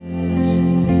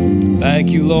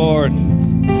Thank you, Lord.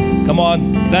 Come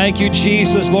on. Thank you,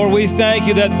 Jesus. Lord, we thank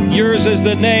you that yours is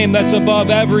the name that's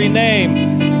above every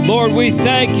name. Lord, we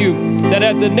thank you that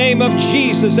at the name of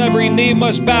Jesus, every knee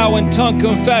must bow and tongue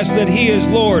confess that he is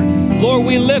Lord. Lord,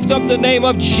 we lift up the name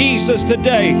of Jesus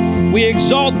today. We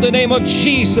exalt the name of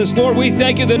Jesus. Lord, we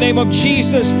thank you. The name of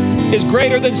Jesus is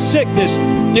greater than sickness.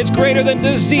 It's greater than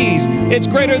disease. It's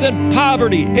greater than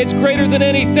poverty. It's greater than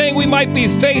anything we might be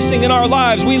facing in our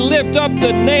lives. We lift up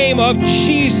the name of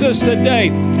Jesus today.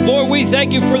 Lord, we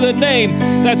thank you for the name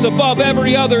that's above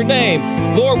every other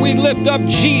name. Lord, we lift up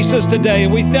Jesus today,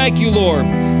 and we thank you, Lord.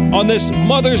 On this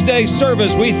Mother's Day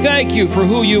service, we thank you for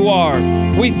who you are.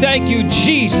 We thank you,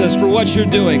 Jesus, for what you're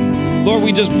doing. Lord,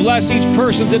 we just bless each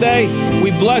person today.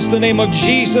 We bless the name of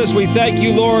Jesus. We thank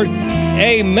you, Lord.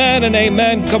 Amen and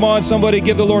amen. Come on, somebody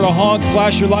give the Lord a honk,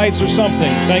 flash your lights or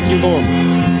something. Thank you, Lord.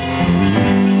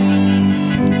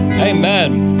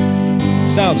 Amen.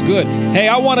 Sounds good. Hey,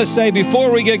 I want to say,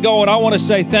 before we get going, I want to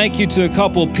say thank you to a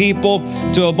couple people,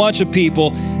 to a bunch of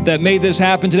people that made this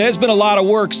happen today. It's been a lot of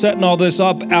work setting all this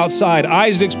up outside.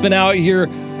 Isaac's been out here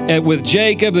with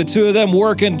Jacob, the two of them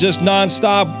working just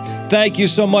nonstop. Thank you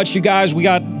so much, you guys. We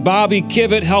got Bobby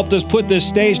Kivett helped us put this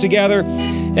stage together,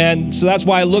 and so that's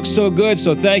why it looks so good.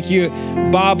 So thank you,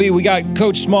 Bobby. We got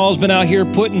Coach Small's been out here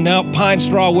putting out pine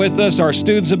straw with us. Our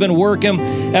students have been working.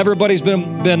 Everybody's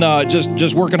been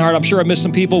just working hard. I'm sure I missed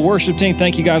some people. Worship team,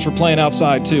 thank you guys for playing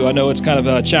outside too. I know it's kind of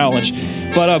a challenge,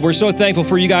 but we're so thankful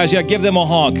for you guys. Yeah, give them a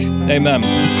honk. Amen.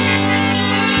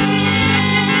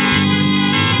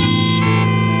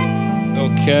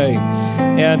 Okay,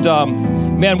 and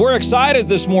man, we're excited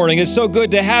this morning. It's so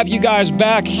good to have you guys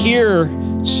back here,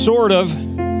 sort of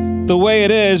the way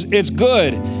it is. It's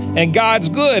good, and God's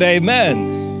good.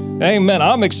 Amen. Amen.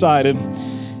 I'm excited,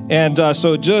 and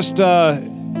so just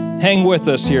hang with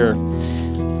us here.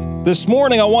 This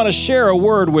morning, I want to share a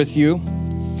word with you,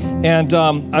 and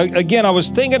I was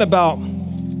thinking about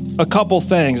a couple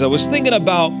things. I was thinking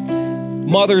about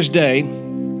Mother's Day,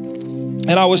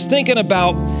 and I was thinking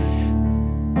about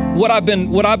what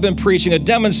I've been preaching, a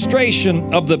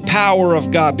demonstration of the power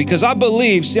of God, because I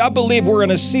believe we're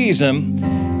in a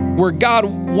season where God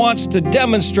wants to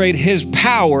demonstrate his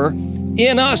power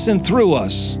in us and through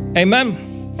us.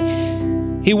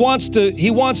 Amen. He wants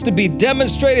to be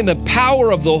demonstrating the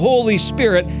power of the Holy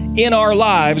Spirit in our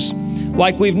lives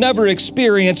like we've never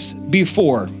experienced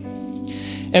before.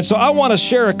 And so I want to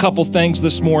share a couple things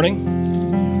this morning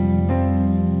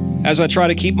as I try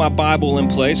to keep my Bible in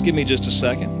place. Give me just a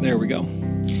second. There we go.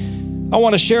 I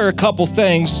want to share a couple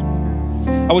things.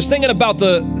 I was thinking about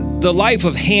the life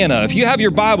of Hannah. If you have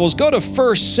your Bibles, go to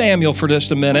 1 Samuel for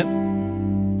just a minute.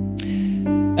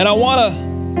 And I want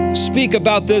to speak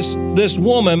about this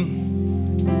woman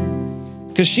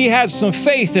because she had some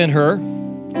faith in her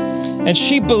and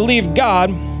she believed God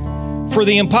for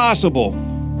the impossible.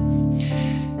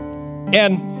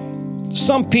 And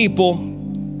some people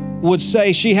would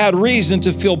say she had reason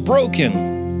to feel broken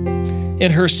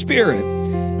in her spirit,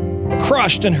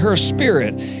 crushed in her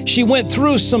spirit. She went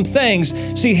through some things.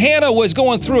 See, Hannah was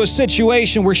going through a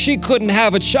situation where she couldn't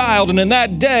have a child, and in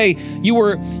that day, you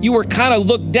were kind of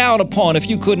looked down upon if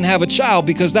you couldn't have a child,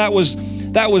 because that was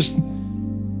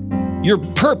your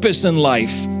purpose in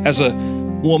life as a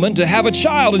woman, to have a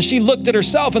child. And she looked at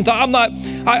herself and thought, I'm not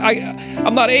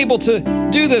able to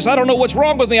do this. I don't know what's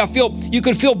wrong with me. You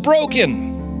could feel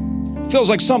broken. Feels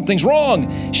like something's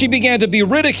wrong. She began to be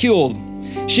ridiculed.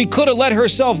 She could have let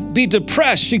herself be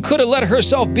depressed. She could have let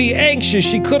herself be anxious.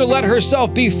 She could have let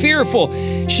herself be fearful.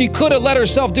 She could have let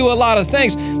herself do a lot of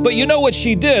things. But you know what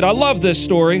she did? I love this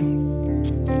story,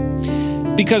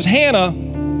 because Hannah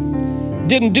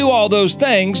didn't do all those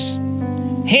things.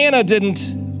 Hannah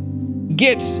didn't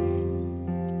get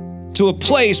to a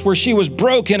place where she was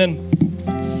broken, and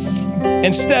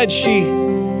instead she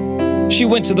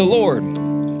went to the Lord.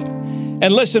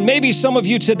 And listen, maybe some of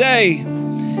you today,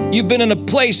 you've been in a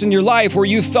place in your life where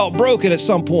you felt broken at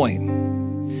some point.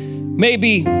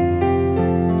 Maybe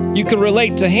you can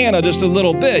relate to Hannah just a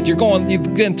little bit. You've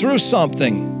been through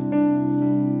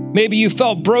something. Maybe you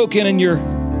felt broken in your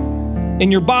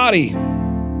body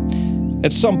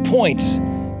at some point.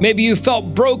 Maybe you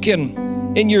felt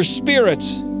broken in your spirit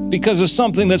because of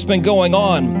something that's been going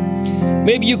on.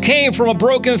 Maybe you came from a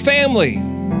broken family.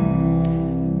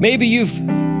 Maybe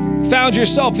you've found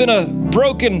yourself in a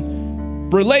broken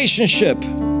relationship.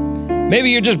 Maybe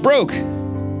you're just broke.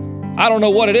 I don't know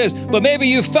what it is, but maybe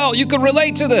you felt you could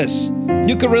relate to this.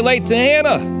 You could relate to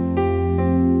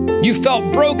Hannah. You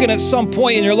felt broken at some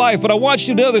point in your life, but I want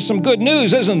you to know there's some good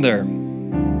news, isn't there?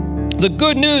 The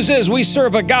good news is we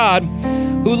serve a God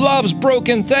who loves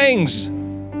broken things.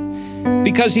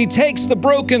 because he takes the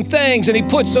broken things and he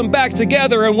puts them back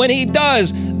together. And when he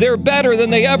does, they're better than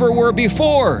they ever were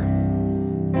before.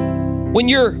 When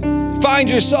you find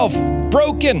yourself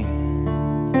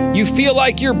broken, you feel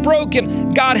like you're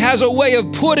broken, God has a way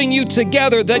of putting you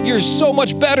together that you're so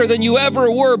much better than you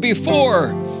ever were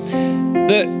before.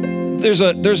 There's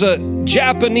a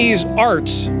Japanese art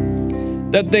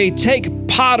that they take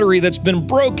pottery that's been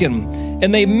broken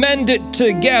and they mend it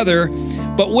together.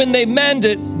 But when they mend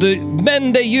it, the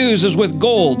mend they use is with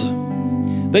gold.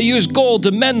 They use gold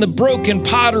to mend the broken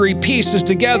pottery pieces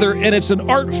together, and it's an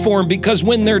art form because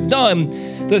when they're done,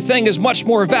 the thing is much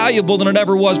more valuable than it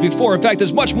ever was before. In fact,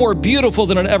 it's much more beautiful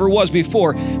than it ever was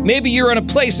before. Maybe you're in a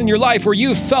place in your life where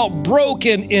you felt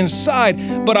broken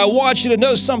inside, but I want you to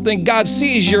know something. God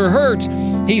sees your hurt.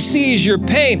 He sees your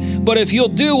pain. But if you'll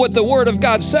do what the Word of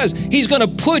God says, He's going to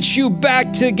put you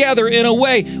back together in a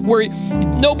way where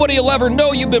nobody will ever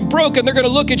know you've been broken. They're going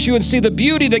to look at you and see the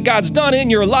beauty that God's done in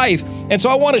your life. And so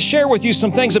I want to share with you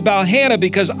some things about Hannah,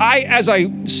 because as I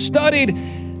studied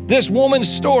this woman's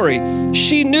story,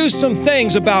 she knew some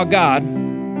things about God.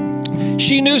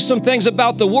 She knew some things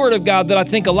about the Word of God that I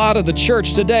think a lot of the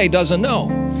church today doesn't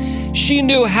know. She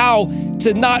knew how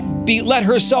to not let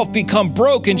herself become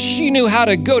broken. She knew how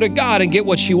to go to God and get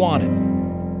what she wanted.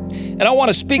 And I want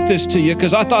to speak this to you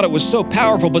because I thought it was so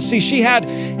powerful. But see,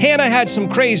 Hannah had some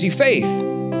crazy faith.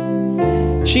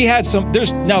 She had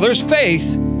there's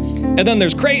faith, and then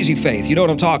there's crazy faith. You know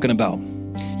what I'm talking about?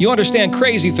 You understand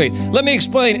crazy faith. Let me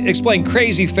explain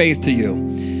crazy faith to you.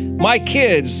 My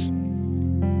kids,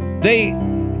 they're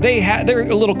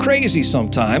a little crazy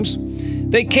sometimes.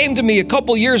 They came to me a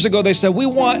couple years ago. They said, we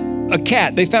want a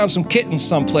cat. They found some kittens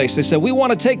someplace. They said, we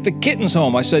want to take the kittens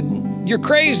home. I said, you're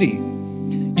crazy.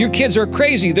 Your kids are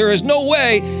crazy. There is no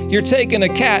way you're taking a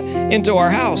cat into our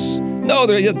house. No,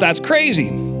 that's crazy.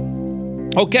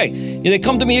 Okay, they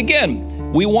come to me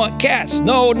again. We want cats.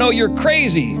 No, you're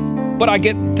crazy. But I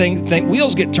get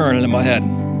wheels get turning in my head.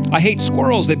 I hate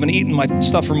squirrels. They've been eating my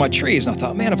stuff from my trees. And I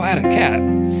thought, man, if I had a cat,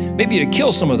 maybe it'd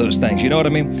kill some of those things. You know what I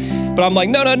mean? But I'm like,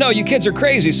 no, you kids are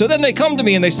crazy. So then they come to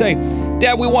me and they say,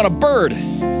 Dad, we want a bird.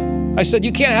 I said,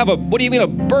 what do you mean a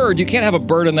bird? You can't have a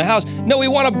bird in the house. No, we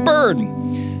want a bird.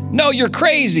 No, you're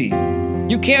crazy.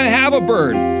 You can't have a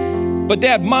bird. But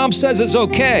Dad, Mom says it's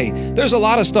okay. There's a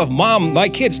lot of stuff my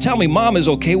kids tell me Mom is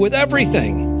okay with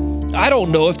everything. I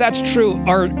don't know if that's true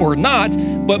or not,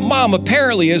 but Mom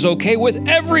apparently is okay with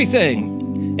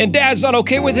everything. And Dad's not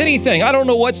okay with anything. I don't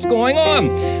know what's going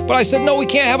on. But I said, no, we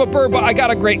can't have a bird, but I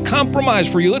got a great compromise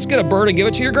for you. Let's get a bird and give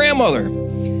it to your grandmother.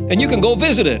 And you can go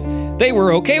visit it. They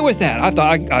were okay with that. I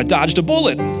thought I dodged a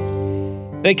bullet.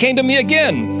 They came to me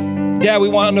again. Dad,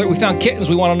 we found kittens.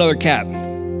 We want another cat.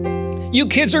 You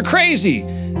kids are crazy.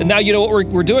 And now you know what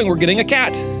we're doing? We're getting a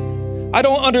cat. I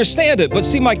don't understand it. But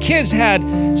see, my kids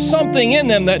had something in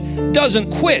them that doesn't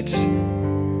quit.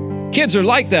 Kids are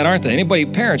like that, aren't they? Anybody,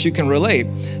 parents, you can relate.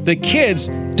 The kids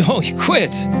don't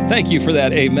quit. Thank you for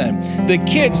that, amen. The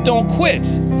kids don't quit.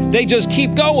 They just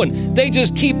keep going.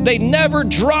 They never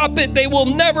drop it. They will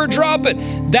never drop it.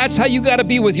 That's how you got to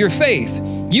be with your faith.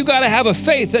 You got to have a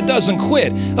faith that doesn't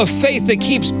quit, a faith that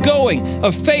keeps going,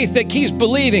 a faith that keeps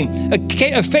believing,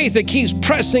 a faith that keeps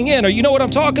pressing in. Or you know what I'm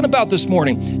talking about this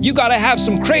morning? You got to have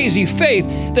some crazy faith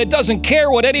that doesn't care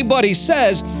what anybody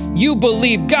says. You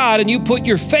believe God and you put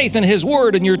your faith in His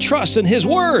Word and your trust in His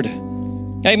Word.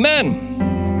 Amen.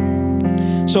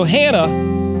 So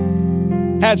Hannah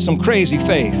had some crazy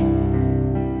faith.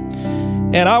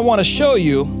 And I want to show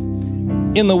you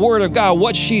in the Word of God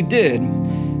what she did,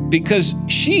 because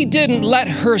she didn't let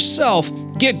herself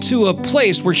get to a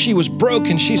place where she was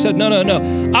broken. She said, no,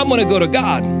 I'm going to go to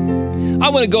God. I'm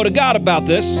going to go to God about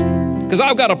this because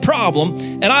I've got a problem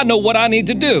and I know what I need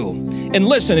to do. And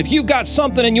listen, if you've got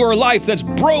something in your life that's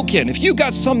broken, if you've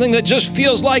got something that just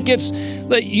feels like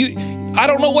I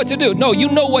don't know what to do. No, you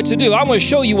know what to do. I'm going to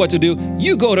show you what to do.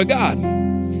 You go to God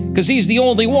because He's the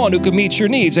only one who can meet your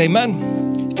needs.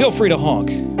 Amen. Feel free to honk.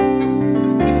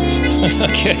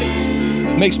 Okay.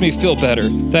 Makes me feel better.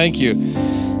 Thank you.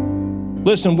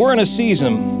 Listen, we're in a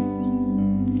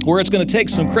season where it's going to take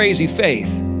some crazy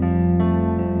faith.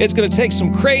 It's going to take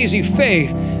some crazy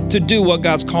faith to do what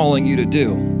God's calling you to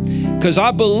do. Because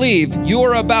I believe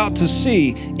you're about to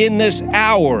see in this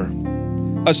hour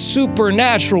a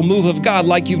supernatural move of God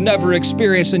like you've never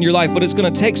experienced in your life, but it's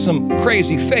going to take some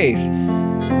crazy faith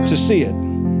to see it.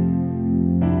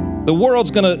 The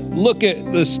world's going to look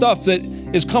at the stuff that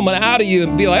is coming out of you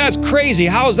and be like, that's crazy.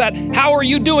 How is that? How are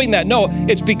you doing that? No,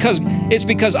 it's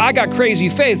because I got crazy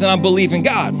faith and I'm believing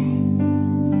God.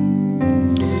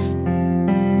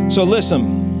 So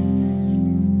listen,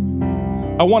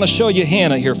 I want to show you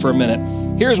Hannah here for a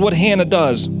minute. Here's what Hannah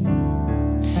does.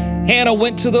 Hannah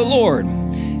went to the Lord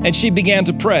and she began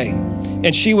to pray.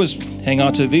 And she was, hang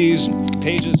on to these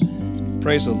pages,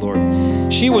 praise the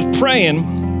Lord. She was praying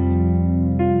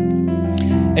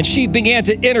and she began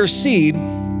to intercede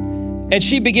and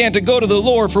she began to go to the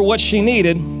Lord for what she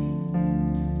needed.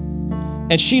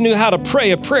 And she knew how to pray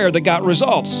a prayer that got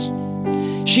results.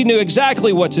 She knew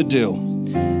exactly what to do.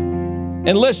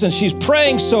 And listen, she's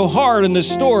praying so hard in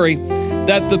this story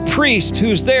that the priest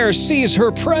who's there sees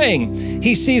her praying.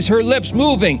 He sees her lips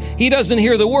moving. He doesn't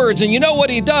hear the words. And you know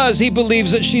what he does? He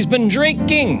believes that she's been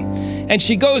drinking. And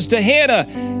she goes to Hannah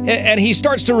and he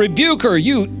starts to rebuke her.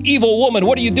 You evil woman,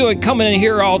 what are you doing coming in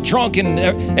here all drunk?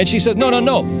 And she says, no,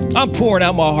 I'm pouring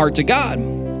out my heart to God.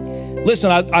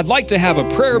 Listen, I'd like to have a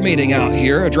prayer meeting out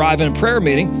here, a drive-in prayer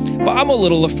meeting, but I'm a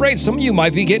little afraid some of you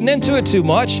might be getting into it too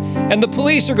much, and the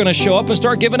police are going to show up and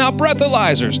start giving out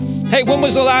breathalyzers. Hey, when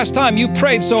was the last time you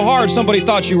prayed so hard somebody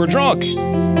thought you were drunk?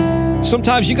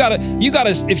 Sometimes you gotta,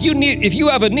 if you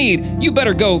have a need, you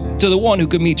better go to the one who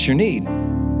could meet your need.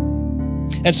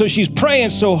 And so she's praying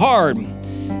so hard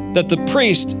that the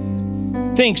priest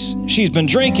thinks she's been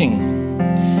drinking.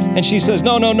 And she says,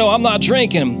 no, I'm not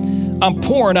drinking. I'm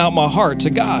pouring out my heart to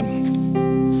God.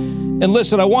 And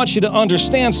listen, I want you to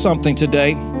understand something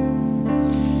today.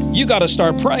 You got to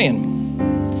start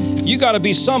praying. You got to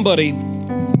be somebody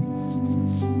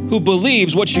who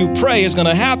believes what you pray is going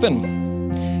to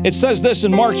happen. It says this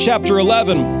in Mark chapter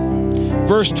 11,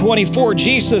 verse 24.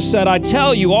 Jesus said, I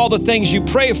tell you, all the things you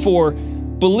pray for,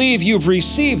 believe you've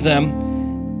received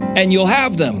them and you'll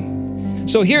have them.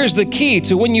 So here's the key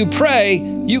to when you pray,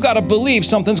 you got to believe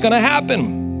something's going to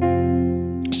happen.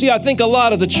 See, I think a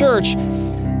lot of the church,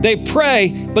 they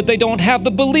pray, but they don't have the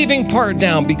believing part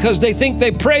down because they think they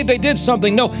prayed, they did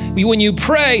something. No, when you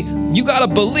pray, you got to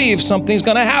believe something's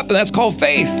going to happen. That's called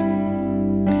faith.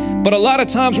 But a lot of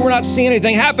times we're not seeing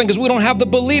anything happen because we don't have the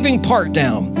believing part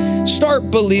down.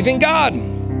 Start believing God.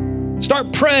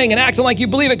 Start praying and acting like you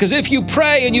believe it, because if you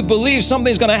pray and you believe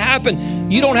something's going to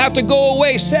happen, you don't have to go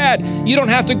away sad. You don't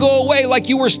have to go away like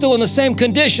you were still in the same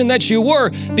condition that you were,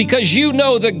 because you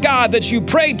know the God that you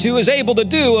prayed to is able to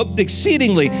do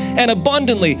exceedingly and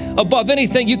abundantly above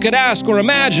anything you could ask or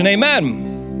imagine. Amen.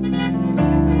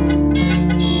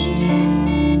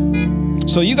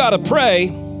 So you got to pray.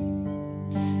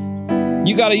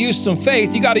 You got to use some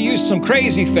faith. You got to use some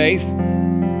crazy faith.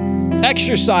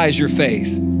 Exercise your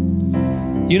faith.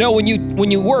 You know, when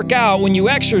you work out, when you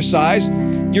exercise,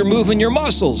 you're moving your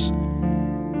muscles.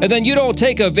 And then you don't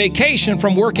take a vacation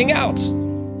from working out.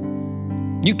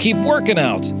 You keep working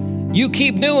out. You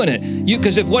keep doing it.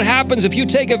 Because what happens if you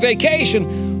take a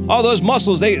vacation, all those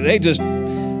muscles, they just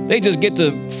get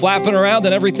to flapping around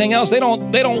and everything else. They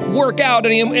don't work out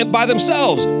by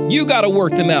themselves. You got to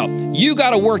work them out. You got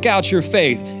to work out your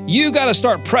faith. You got to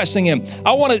start pressing in.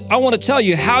 I want to tell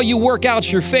you how you work out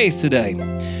your faith today.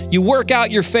 You work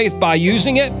out your faith by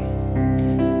using it.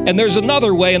 And there's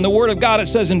another way in the Word of God. It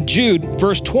says in Jude,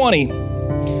 verse 20.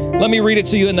 Let me read it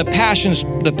to you in the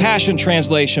Passion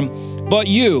Translation. But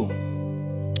you,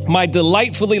 my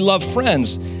delightfully loved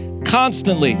friends,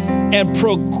 constantly and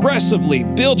progressively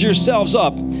build yourselves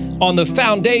up on the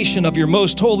foundation of your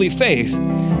most holy faith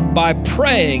by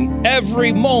praying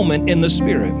every moment in the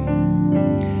Spirit.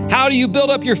 How do you build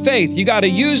up your faith? You got to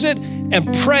use it,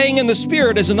 and praying in the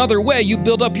Spirit is another way you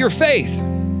build up your faith.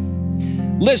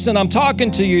 Listen, I'm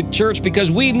talking to you, church, because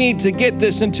we need to get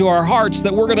this into our hearts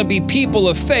that we're going to be people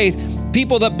of faith,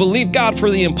 people that believe God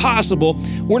for the impossible.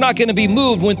 We're not going to be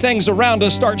moved when things around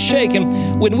us start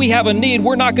shaking. When we have a need,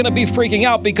 we're not going to be freaking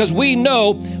out because we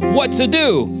know what to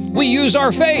do. We use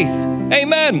our faith.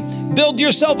 Amen. Build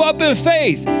yourself up in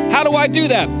faith. How do I do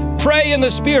that? Pray in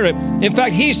the Spirit. In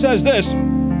fact, he says this,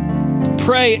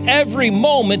 pray every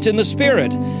moment in the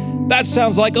Spirit. That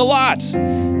sounds like a lot,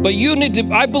 but you need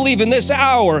to, I believe in this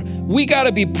hour, we got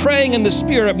to be praying in the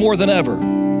Spirit more than ever.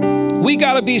 We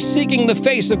got to be seeking the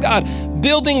face of God,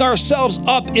 building ourselves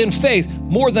up in faith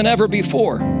more than ever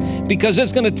before, because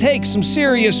it's going to take some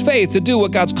serious faith to do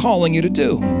what God's calling you to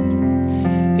do.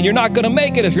 And you're not going to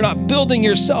make it if you're not building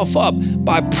yourself up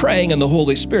by praying in the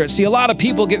Holy Spirit. See, a lot of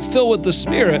people get filled with the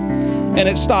Spirit and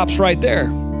it stops right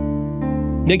there.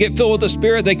 They get filled with the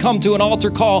Spirit, they come to an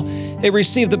altar call, they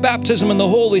receive the baptism in the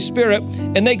Holy Spirit,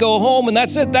 and they go home, and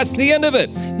that's it. That's the end of it.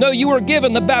 No, you were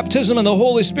given the baptism in the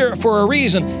Holy Spirit for a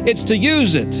reason. It's to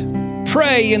use it.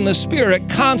 Pray in the Spirit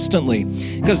constantly,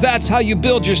 because that's how you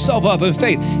build yourself up in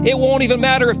faith. It won't even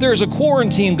matter if there's a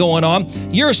quarantine going on.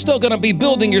 You're still going to be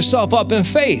building yourself up in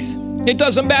faith. It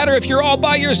doesn't matter if you're all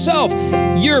by yourself.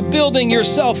 You're building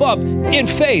yourself up in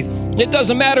faith. It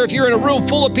doesn't matter if you're in a room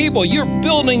full of people. You're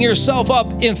building yourself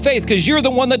up in faith because you're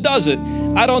the one that does it.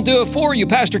 I don't do it for you.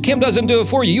 Pastor Kim doesn't do it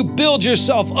for you. You build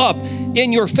yourself up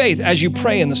in your faith as you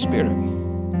pray in the Spirit.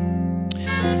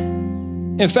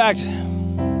 In fact,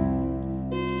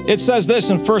 it says this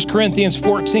in 1 Corinthians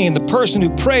 14, the person who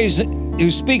prays, who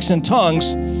speaks in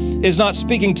tongues is not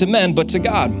speaking to men, but to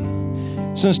God,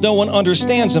 since no one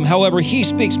understands him. However, he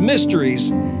speaks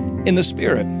mysteries in the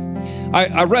Spirit.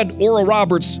 I read Oral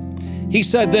Roberts. He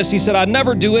said this, he said, I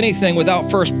never do anything without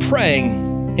first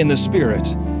praying in the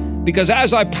Spirit, because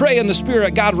as I pray in the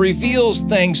Spirit, God reveals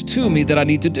things to me that I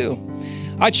need to do.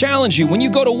 I challenge you, when you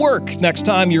go to work, next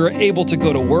time you're able to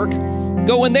go to work,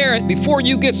 go in there and before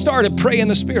you get started, pray in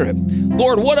the Spirit.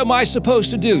 Lord, what am I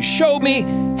supposed to do? Show me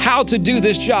how to do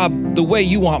this job the way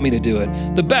you want me to do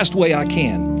it, the best way I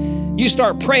can. You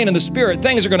start praying in the Spirit,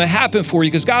 things are going to happen for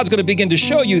you because God's going to begin to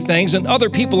show you things, and other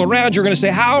people around you are going to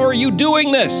say, how are you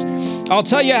doing this? I'll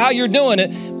tell you how you're doing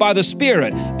it, by the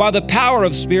Spirit, by the power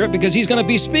of the Spirit, because he's going to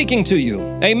be speaking to you.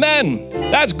 Amen.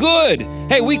 That's good.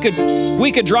 Hey, we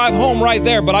could drive home right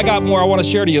there, but I got more I want to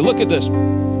share to you. Look at this.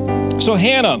 So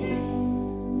Hannah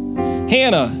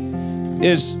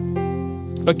is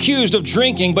accused of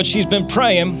drinking, but she's been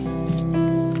praying.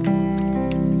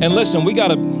 And listen, we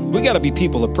gotta be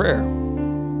people of prayer.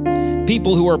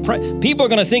 People who are praying. People are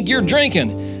gonna think you're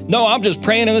drinking. No, I'm just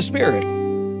praying in the Spirit.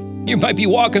 You might be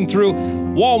walking through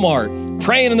Walmart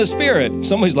praying in the Spirit.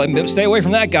 Somebody's like, stay away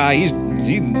from that guy.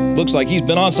 He looks like he's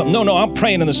been on something. No, I'm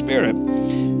praying in the Spirit.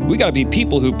 We gotta be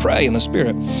people who pray in the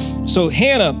Spirit. So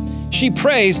Hannah, she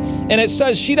prays, and it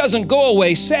says she doesn't go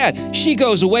away sad. She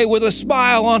goes away with a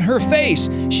smile on her face.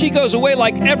 She goes away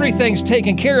like everything's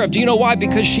taken care of. Do you know why?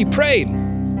 Because she prayed.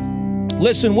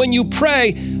 Listen, when you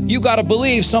pray, you got to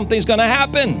believe something's going to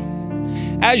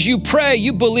happen. As you pray,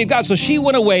 you believe God. So she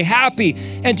went away happy.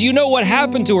 And do you know what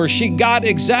happened to her? She got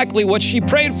exactly what she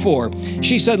prayed for.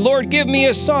 She said, Lord, give me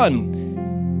a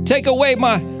son. Take away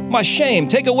my shame.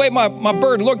 Take away my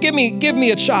burden. Lord, give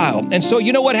me a child. And so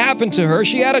you know what happened to her?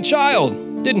 She had a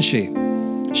child, didn't she?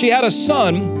 She had a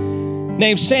son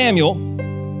named Samuel.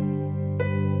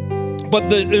 But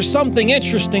there's something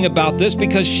interesting about this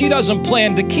because she doesn't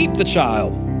plan to keep the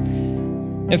child.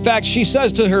 In fact, she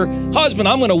says to her husband,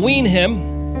 I'm going to wean him.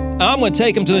 I'm going to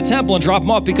take him to the temple and drop him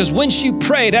off, because when she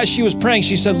prayed, as she was praying,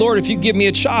 she said, Lord, if you give me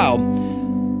a child,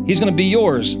 he's going to be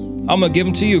yours. I'm going to give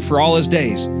him to you for all his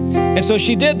days. And so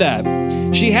she did that.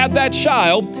 She had that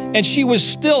child, and she was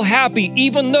still happy,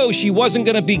 even though she wasn't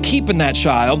going to be keeping that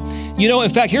child. You know, in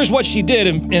fact, here's what she did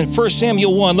in 1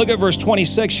 Samuel 1. Look at verse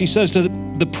 26. She says to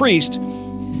the priest,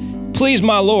 please,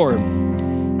 my Lord,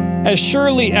 as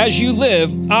surely as you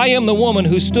live, I am the woman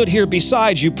who stood here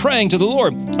beside you praying to the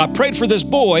Lord. I prayed for this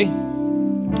boy,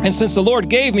 and since the Lord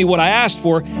gave me what I asked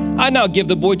for, I now give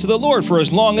the boy to the Lord. For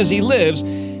as long as he lives,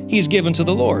 he's given to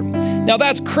the Lord. Now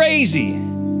that's crazy.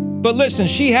 But listen,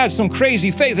 she had some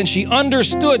crazy faith, and she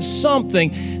understood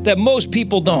something that most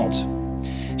people don't.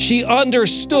 She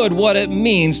understood what it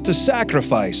means to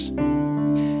sacrifice.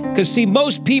 Because see,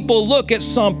 most people look at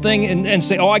something and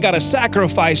say, oh, I got to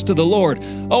sacrifice to the Lord.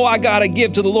 Oh, I got to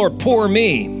give to the Lord. Poor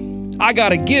me. I got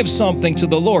to give something to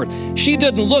the Lord. She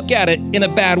didn't look at it in a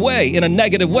bad way, in a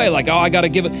negative way, like, oh, I got to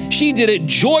give it. She did it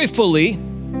joyfully.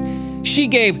 She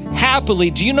gave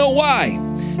happily. Do you know why?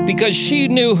 Because she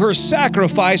knew her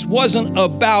sacrifice wasn't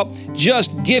about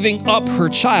just giving up her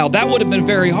child. That would have been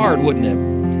very hard, wouldn't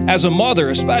it? As a mother,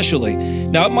 especially.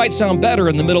 Now, it might sound better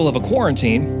in the middle of a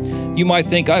quarantine. You might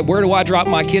think, where do I drop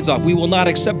my kids off? We will not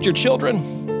accept your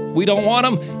children. We don't want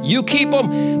them. You keep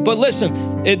them. But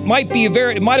listen, it might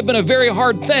have been a very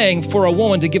hard thing for a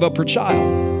woman to give up her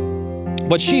child.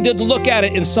 But she didn't look at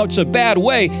it in such a bad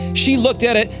way. She looked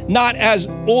at it not as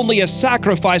only a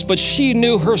sacrifice, but she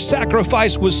knew her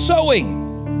sacrifice was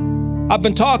sowing. I've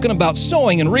been talking about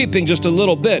sowing and reaping just a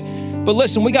little bit. But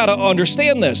listen, we got to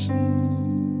understand this.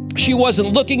 She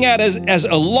wasn't looking at it as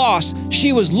a loss.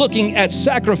 She was looking at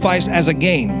sacrifice as a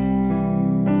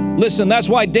gain. Listen, that's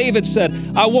why David said,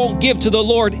 I won't give to the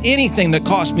Lord anything that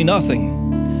costs me nothing.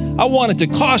 I want it to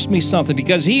cost me something,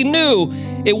 because he knew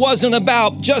it wasn't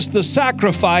about just the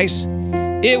sacrifice.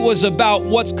 It was about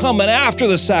what's coming after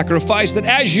the sacrifice, that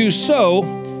as you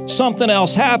sow, something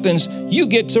else happens, you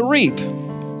get to reap.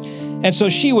 And so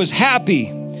she was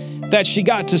happy that she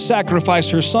got to sacrifice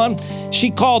her son. She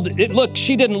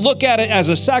didn't look at it as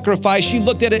a sacrifice. She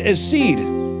looked at it as seed.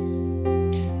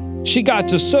 She got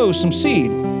to sow some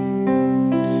seed.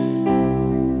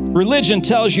 Religion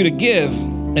tells you to give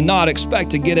and not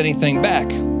expect to get anything back,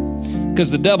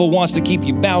 because the devil wants to keep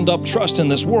you bound up, trust in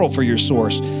this world for your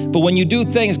source. But when you do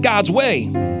things God's way,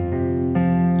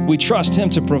 We trust him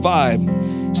to provide.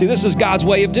 See, this is God's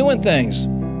way of doing things.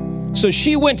 So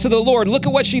she went to the Lord. Look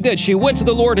at what she did. She went to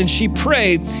the Lord and she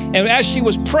prayed. And as she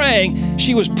was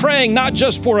praying not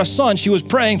just for a son, she was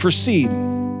praying for seed.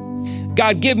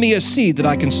 God, give me a seed that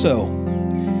I can sow.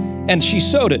 And she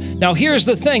sowed it. Now, here's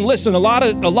the thing. Listen, a lot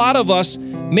of us,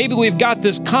 maybe we've got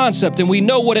this concept and we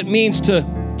know what it means to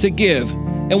give.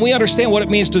 And we understand what it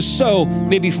means to sow,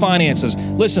 maybe finances.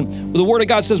 Listen, the Word of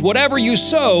God says, whatever you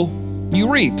sow, you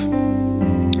reap.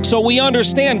 So we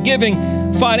understand giving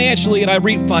financially, and I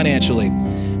reap financially.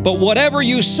 But whatever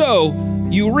you sow,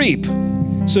 you reap.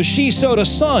 So she sowed a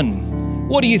son.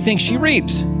 What do you think she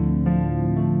reaped?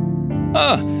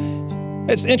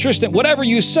 It's interesting. Whatever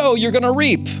you sow, you're going to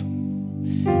reap.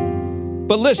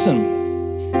 But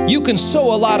listen, you can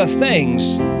sow a lot of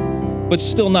things, but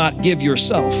still not give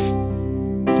yourself.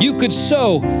 You could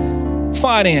sow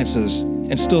finances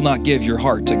and still not give your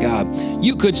heart to God.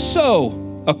 You could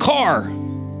sow a car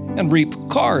and reap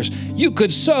cars. You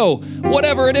could sow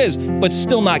whatever it is, but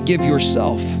still not give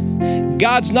yourself.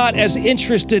 God's not as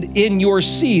interested in your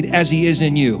seed as he is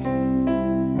in you.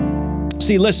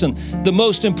 See, listen, the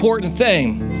most important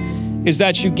thing is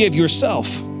that you give yourself.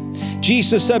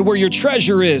 Jesus said, where your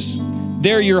treasure is,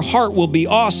 there your heart will be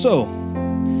also.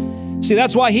 See,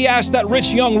 that's why he asked that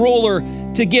rich young ruler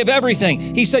to give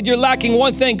everything. He said, you're lacking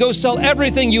one thing. Go sell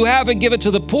everything you have and give it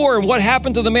to the poor. And what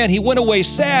happened to the man? He went away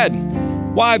sad.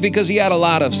 Why? Because he had a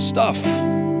lot of stuff.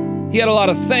 He had a lot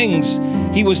of things.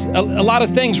 A lot of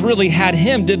things really had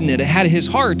him, didn't it? It had his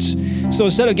heart. So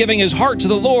instead of giving his heart to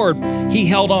the Lord, he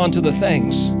held on to the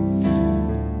things.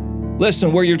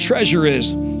 Listen, where your treasure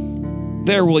is,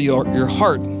 there will your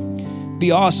heart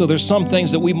be also. There's some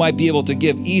things that we might be able to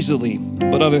give easily,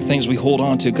 but other things we hold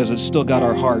on to because it's still got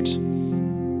our heart.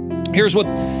 Here's what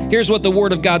the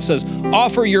Word of God says.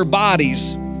 Offer your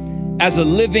bodies as a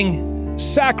living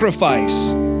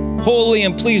sacrifice, holy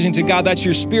and pleasing to God. That's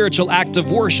your spiritual act of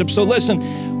worship. So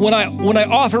listen, when I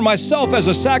offer myself as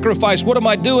a sacrifice, what am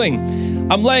I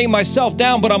doing? I'm laying myself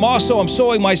down, but I'm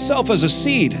sowing myself as a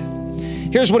seed.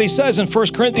 Here's what he says in 1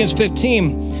 Corinthians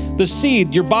 15, the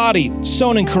seed, your body,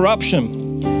 sown in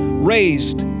corruption,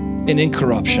 raised in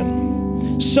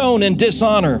incorruption, sown in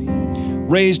dishonor,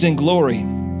 raised in glory,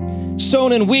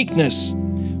 sown in weakness,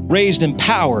 raised in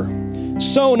power,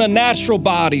 sown a natural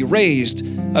body, raised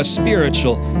a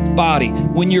spiritual body.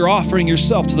 When you're offering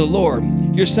yourself to the Lord,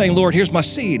 you're saying, Lord, here's my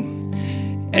seed.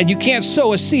 And you can't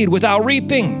sow a seed without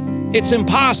reaping. It's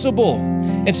impossible.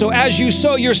 And so as you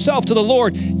sow yourself to the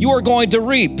Lord, you are going to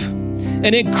reap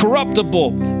an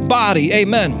incorruptible body.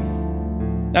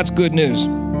 Amen. That's good news.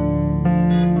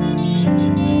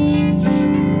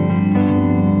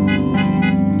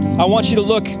 I want you to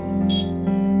look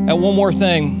at one more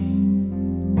thing.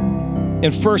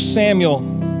 In 1 Samuel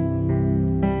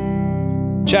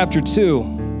chapter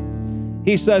 2,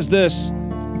 she says this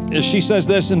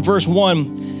in verse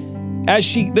 1, as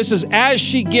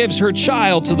she gives her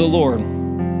child to the Lord.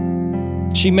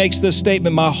 She makes this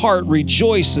statement, my heart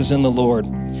rejoices in the Lord.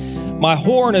 My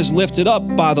horn is lifted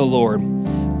up by the Lord.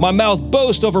 My mouth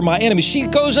boasts over my enemies. She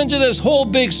goes into this whole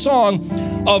big song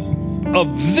of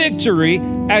victory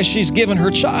as she's given her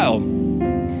child.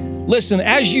 Listen,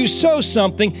 as you sow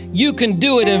something, you can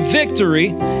do it in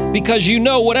victory because you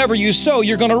know whatever you sow,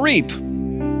 you're going to reap.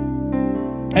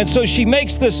 And so she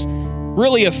makes this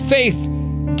really a faith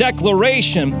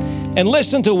declaration. And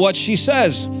listen to what she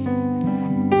says.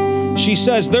 She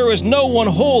says, there is no one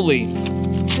holy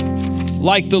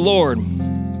like the Lord.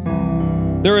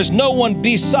 There is no one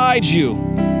beside you,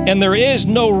 and there is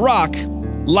no rock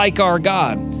like our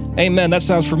God. Amen. That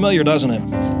sounds familiar, doesn't it?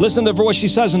 Listen to what she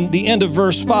says in the end of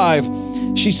verse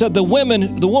 5. She said, the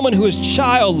woman who is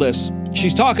childless,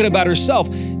 she's talking about herself,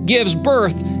 gives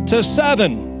birth to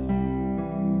 7.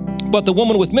 But the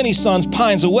woman with many sons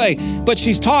pines away. But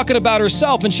she's talking about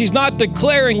herself, and she's not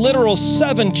declaring literal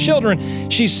 7 children.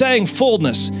 She's saying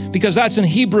fullness, because that's in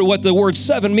Hebrew what the word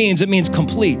 7 means. It means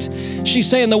complete. She's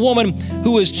saying the woman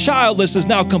who is childless is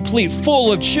now complete,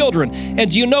 full of children. And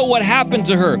do you know what happened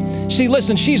to her?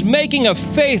 Listen, she's making a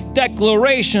faith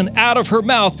declaration out of her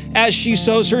mouth as she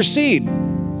sows her seed.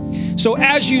 So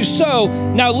as you sow,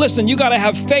 now listen, you got to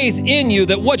have faith in you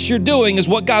that what you're doing is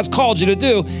what God's called you to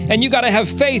do. And you got to have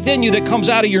faith in you that comes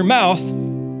out of your mouth.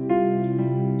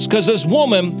 It's because this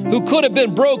woman who could have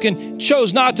been broken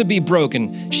chose not to be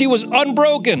broken. She was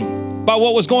unbroken by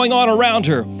what was going on around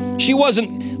her. She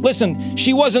wasn't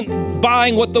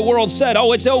buying what the world said.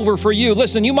 Oh, it's over for you.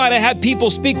 Listen, you might have had people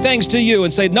speak things to you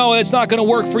and say, no, it's not going to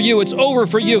work for you. It's over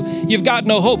for you. You've got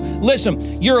no hope.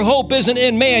 Listen, your hope isn't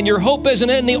in man. Your hope isn't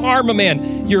in the arm of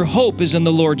man. Your hope is in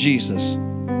the Lord Jesus.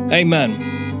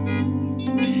 Amen.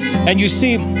 And you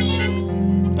see,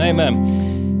 amen.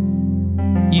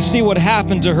 You see what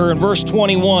happened to her in verse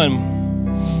 21.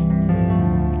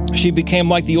 She became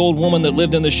like the old woman that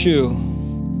lived in the shoe.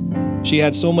 She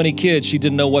had so many kids, she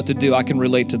didn't know what to do. I can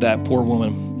relate to that poor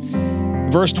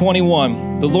woman. Verse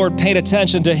 21, the Lord paid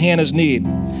attention to Hannah's need.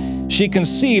 She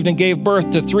conceived and gave birth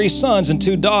to 3 sons and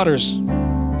 2 daughters.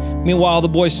 Meanwhile, the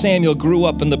boy Samuel grew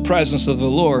up in the presence of the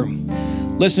Lord.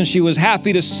 Listen, she was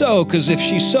happy to sow because if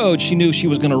she sowed, she knew she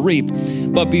was going to reap.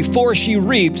 But before she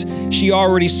reaped, she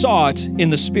already saw it in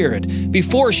the Spirit.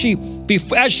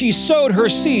 As she sowed her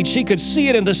seed, she could see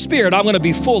it in the Spirit. I'm going to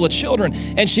be full of children.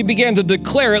 And she began to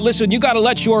declare it. Listen, you got to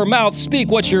let your mouth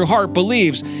speak what your heart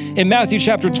believes. In Matthew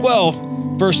chapter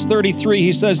 12, verse 33,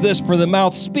 he says this, for the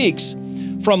mouth speaks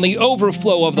from the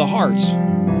overflow of the heart.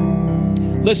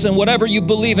 Listen, whatever you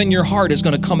believe in your heart is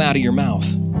going to come out of your mouth.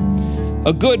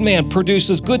 A good man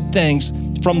produces good things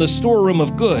from the storeroom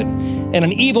of good, and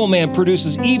an evil man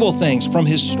produces evil things from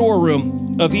his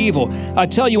storeroom of evil. I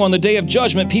tell you, on the day of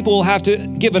judgment, people will have to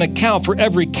give an account for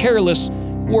every careless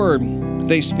word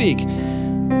they speak.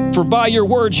 For by your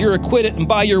words you're acquitted, and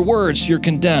by your words you're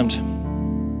condemned.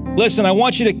 Listen, I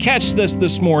want you to catch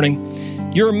this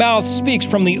morning. Your mouth speaks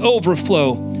from the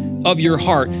overflow of your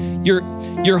heart.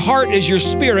 Your heart is your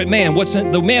spirit man,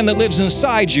 the man that lives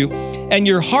inside you, and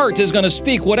your heart is going to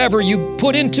speak whatever you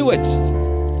put into it.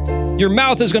 Your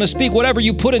mouth is going to speak whatever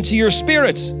you put into your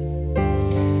spirit.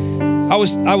 I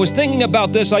was thinking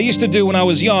about this. I used to do when I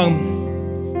was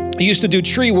young. I used to do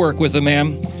tree work with a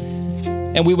man,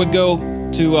 and we would go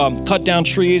to cut down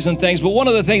trees and things. But one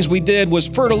of the things we did was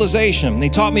fertilization. He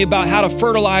taught me about how to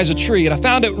fertilize a tree, and I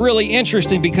found it really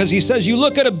interesting because he says you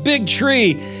look at a big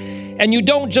tree, and you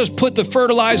don't just put the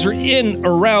fertilizer in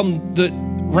going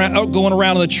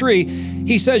around the tree.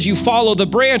 He says you follow the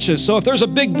branches. So if there's a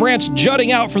big branch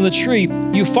jutting out from the tree,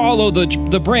 you follow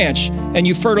the branch and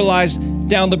you fertilize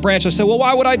down the branch. I said, well,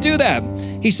 why would I do that?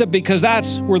 He said, because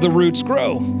that's where the roots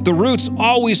grow. The roots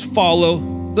always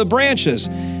follow the branches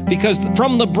because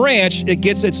from the branch, it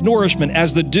gets its nourishment.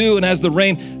 As the dew and as the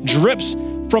rain drips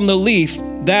from the leaf,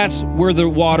 that's where the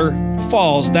water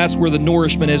falls. That's where the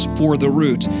nourishment is for the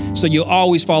root. So you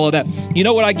always follow that. You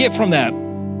know what I get from that?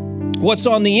 What's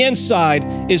on the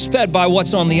inside is fed by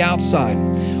what's on the outside.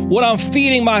 What I'm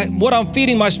feeding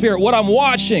my spirit, what I'm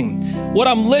watching, what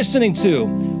I'm listening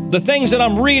to, the things that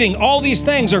I'm reading, all these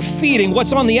things are feeding.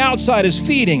 What's on the outside is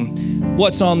feeding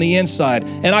what's on the inside.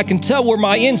 And I can tell where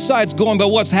my inside's going by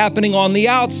what's happening on the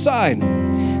outside.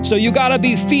 So you got to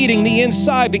be feeding the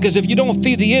inside, because if you don't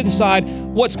feed the inside,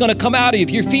 what's going to come out of you?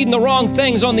 If you're feeding the wrong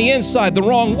things on the inside, the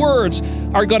wrong words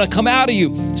are going to come out of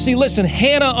you. See, listen,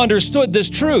 Hannah understood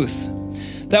this truth,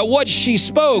 that what she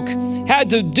spoke had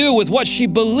to do with what she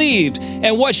believed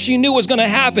and what she knew was going to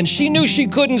happen. She knew she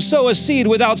couldn't sow a seed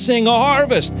without seeing a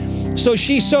harvest. So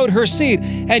she sowed her seed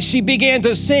and she began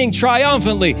to sing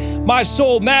triumphantly, my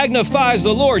soul magnifies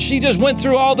the Lord. She just went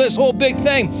through all this whole big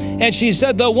thing. And she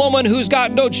said, the woman who's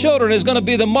got no children is going to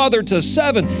be the mother to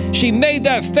 7. She made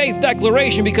that faith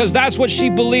declaration because that's what she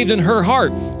believed in her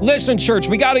heart. Listen, church,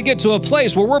 we got to get to a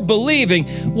place where we're believing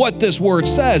what this word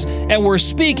says and we're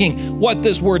speaking what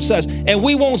this word says. And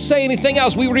we won't say anything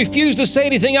else. We refuse to say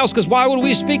anything else because why would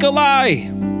we speak a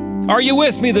lie? Are you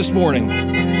with me this morning?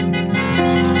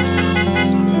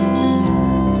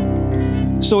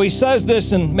 So he says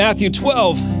this in Matthew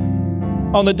 12,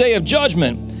 on the day of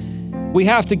judgment, we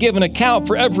have to give an account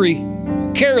for every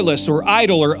careless or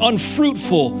idle or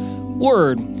unfruitful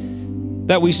word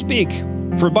that we speak.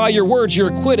 For by your words you're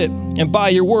acquitted, and by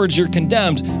your words you're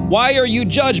condemned. Why are you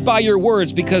judged by your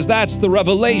words? Because that's the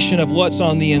revelation of what's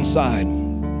on the inside.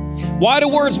 Why do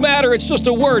words matter? It's just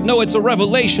a word. No, it's a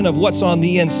revelation of what's on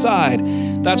the inside.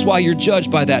 That's why you're judged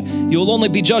by that. You'll only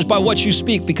be judged by what you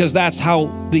speak because that's how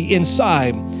the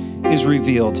inside is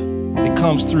revealed. It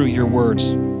comes through your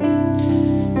words.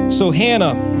 So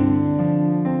Hannah,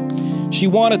 she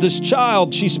wanted this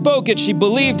child. She spoke it. She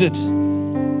believed it.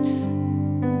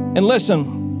 And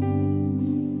listen,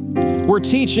 we're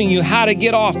teaching you how to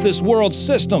get off this world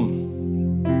system.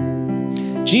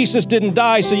 Jesus didn't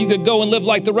die so you could go and live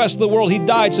like the rest of the world. He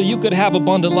died so you could have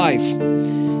abundant life.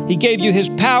 He gave you his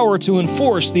power to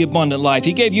enforce the abundant life.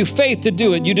 He gave you faith to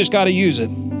do it. You just got to use it.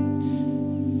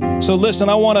 So listen,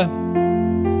 I want to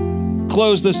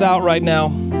close this out right now.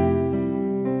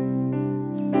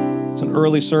 It's an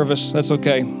early service. That's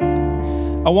okay.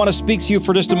 I want to speak to you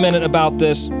for just a minute about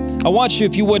this. I want you,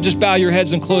 if you would, just bow your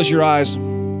heads and close your eyes.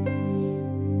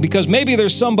 Because maybe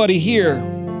there's somebody here,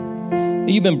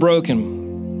 you've been broken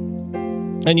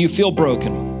and you feel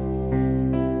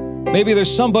broken. Maybe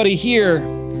there's somebody here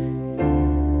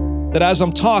that as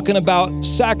I'm talking about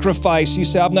sacrifice, you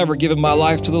say, I've never given my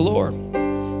life to the Lord.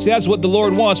 See, that's what the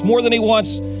Lord wants. More than he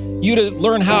wants you to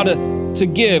learn how to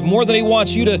give, more than he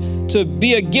wants you to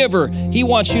be a giver, he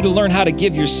wants you to learn how to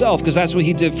give yourself, because that's what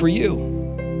he did for you.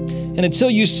 And until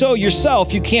you sow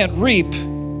yourself, you can't reap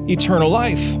eternal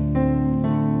life.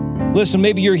 Listen,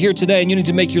 maybe you're here today and you need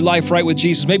to make your life right with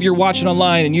Jesus. Maybe you're watching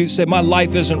online and you say, my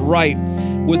life isn't right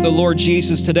with the Lord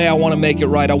Jesus. Today, I want to make it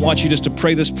right. I want you just to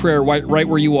pray this prayer right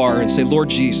where you are and say, Lord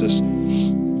Jesus,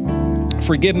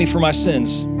 forgive me for my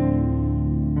sins.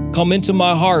 Come into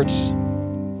my heart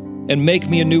and make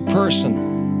me a new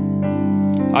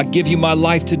person. I give you my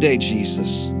life today,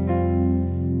 Jesus.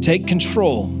 Take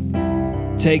control.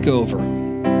 Take over.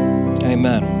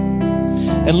 Amen.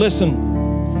 And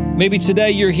listen, maybe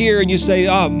today you're here and you say,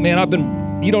 oh man,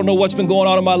 you don't know what's been going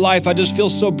on in my life. I just feel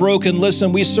so broken.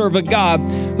 Listen, we serve a God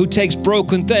who takes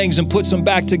broken things and puts them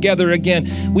back together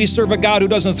again. We serve a God who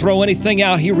doesn't throw anything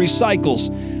out. He recycles.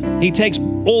 He takes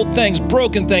old things,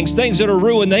 broken things, things that are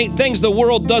ruined, things the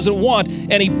world doesn't want,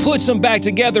 and he puts them back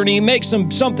together and he makes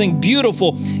them something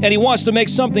beautiful. And he wants to make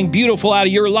something beautiful out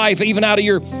of your life, even out of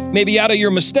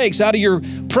your mistakes, out of your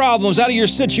problems, out of your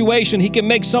situation. He can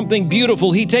make something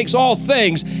beautiful. He takes all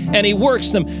things and he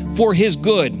works them for his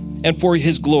good and for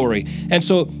his glory. And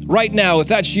so right now, if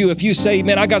that's you, if you say,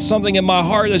 man, I got something in my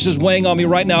heart that's just weighing on me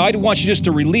right now, I want you just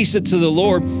to release it to the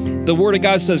Lord. The Word of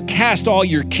God says, cast all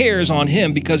your cares on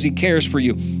him because he cares for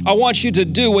you. I want you to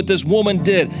do what this woman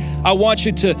did. I want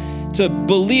you to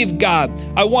believe God.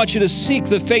 I want you to seek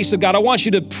the face of God. I want you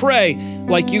to pray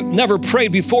like you never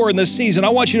prayed before in this season. I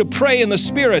want you to pray in the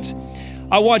Spirit.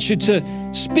 I want you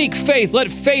to speak faith.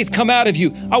 Let faith come out of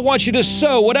you. I want you to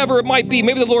sow, whatever it might be.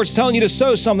 Maybe the Lord's telling you to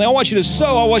sow something. I want you to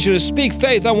sow. I want you to speak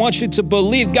faith. I want you to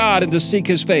believe God and to seek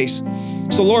his face.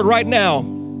 So Lord, right now,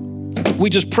 we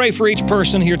just pray for each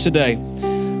person here today.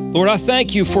 Lord, I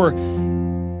thank you for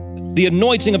the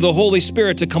anointing of the Holy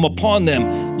Spirit to come upon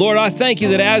them. Lord, I thank you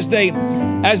that as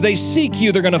they seek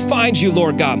you, they're going to find you,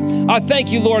 Lord God. I thank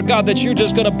you, Lord God, that you're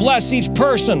just going to bless each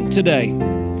person today.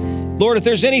 Lord, if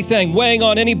there's anything weighing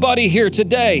on anybody here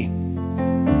today,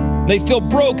 they feel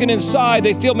broken inside,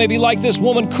 they feel maybe like this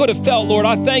woman could have felt, Lord,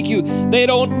 I thank you. They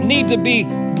don't need to be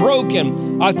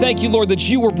broken. I thank you, Lord, that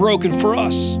you were broken for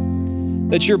us,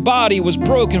 that your body was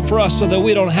broken for us so that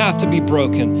we don't have to be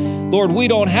broken. Lord, we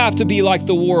don't have to be like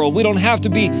the world. We don't have to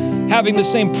be having the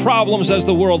same problems as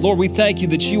the world. Lord, we thank you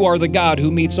that you are the God who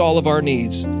meets all of our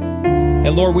needs.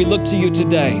 And Lord, we look to you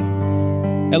today.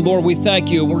 And Lord, we thank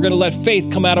you. We're going to let faith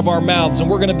come out of our mouths, and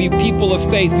we're going to be people of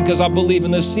faith because I believe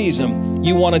in this season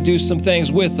you want to do some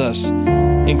things with us,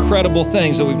 incredible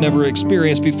things that we've never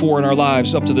experienced before in our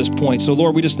lives up to this point. So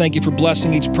Lord, we just thank you for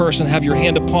blessing each person. Have your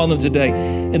hand upon them today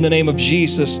in the name of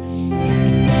Jesus. Thank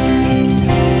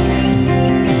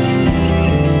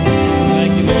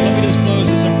you, Lord. Let me just close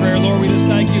this in prayer. Lord, we just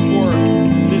thank you for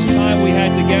this time we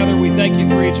had together. We thank you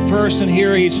for each person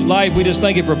here, each life. We just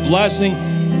thank you for blessing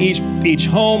each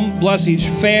home, bless each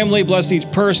family, bless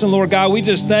each person, Lord God. We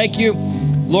just thank you.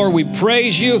 Lord, we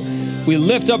praise you. We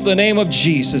lift up the name of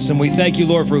Jesus, and we thank you,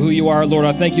 Lord, for who you are. Lord,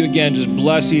 I thank you again. Just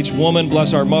bless each woman,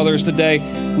 bless our mothers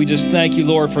today. We just thank you,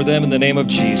 Lord, for them in the name of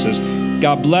Jesus.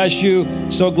 God bless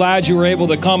you. So glad you were able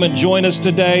to come and join us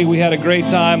today. We had a great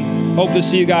time. Hope to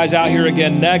see you guys out here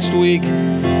again next week.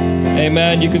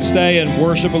 Amen. You can stay and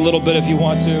worship a little bit if you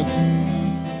want to.